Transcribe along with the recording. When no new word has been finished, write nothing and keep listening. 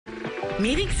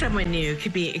Meeting someone new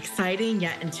could be exciting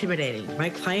yet intimidating. My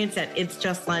clients at It's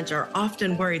Just Lunch are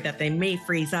often worried that they may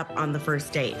freeze up on the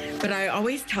first date. But I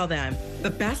always tell them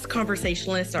the best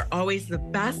conversationalists are always the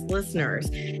best listeners.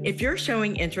 If you're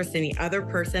showing interest in the other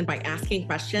person by asking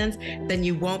questions, then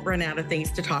you won't run out of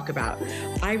things to talk about.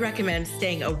 I recommend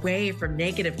staying away from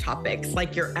negative topics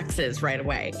like your exes right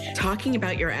away. Talking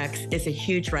about your ex is a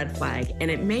huge red flag,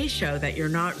 and it may show that you're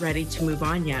not ready to move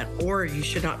on yet, or you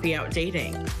should not be out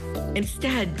dating.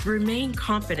 Instead, remain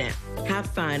confident, have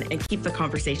fun, and keep the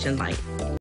conversation light.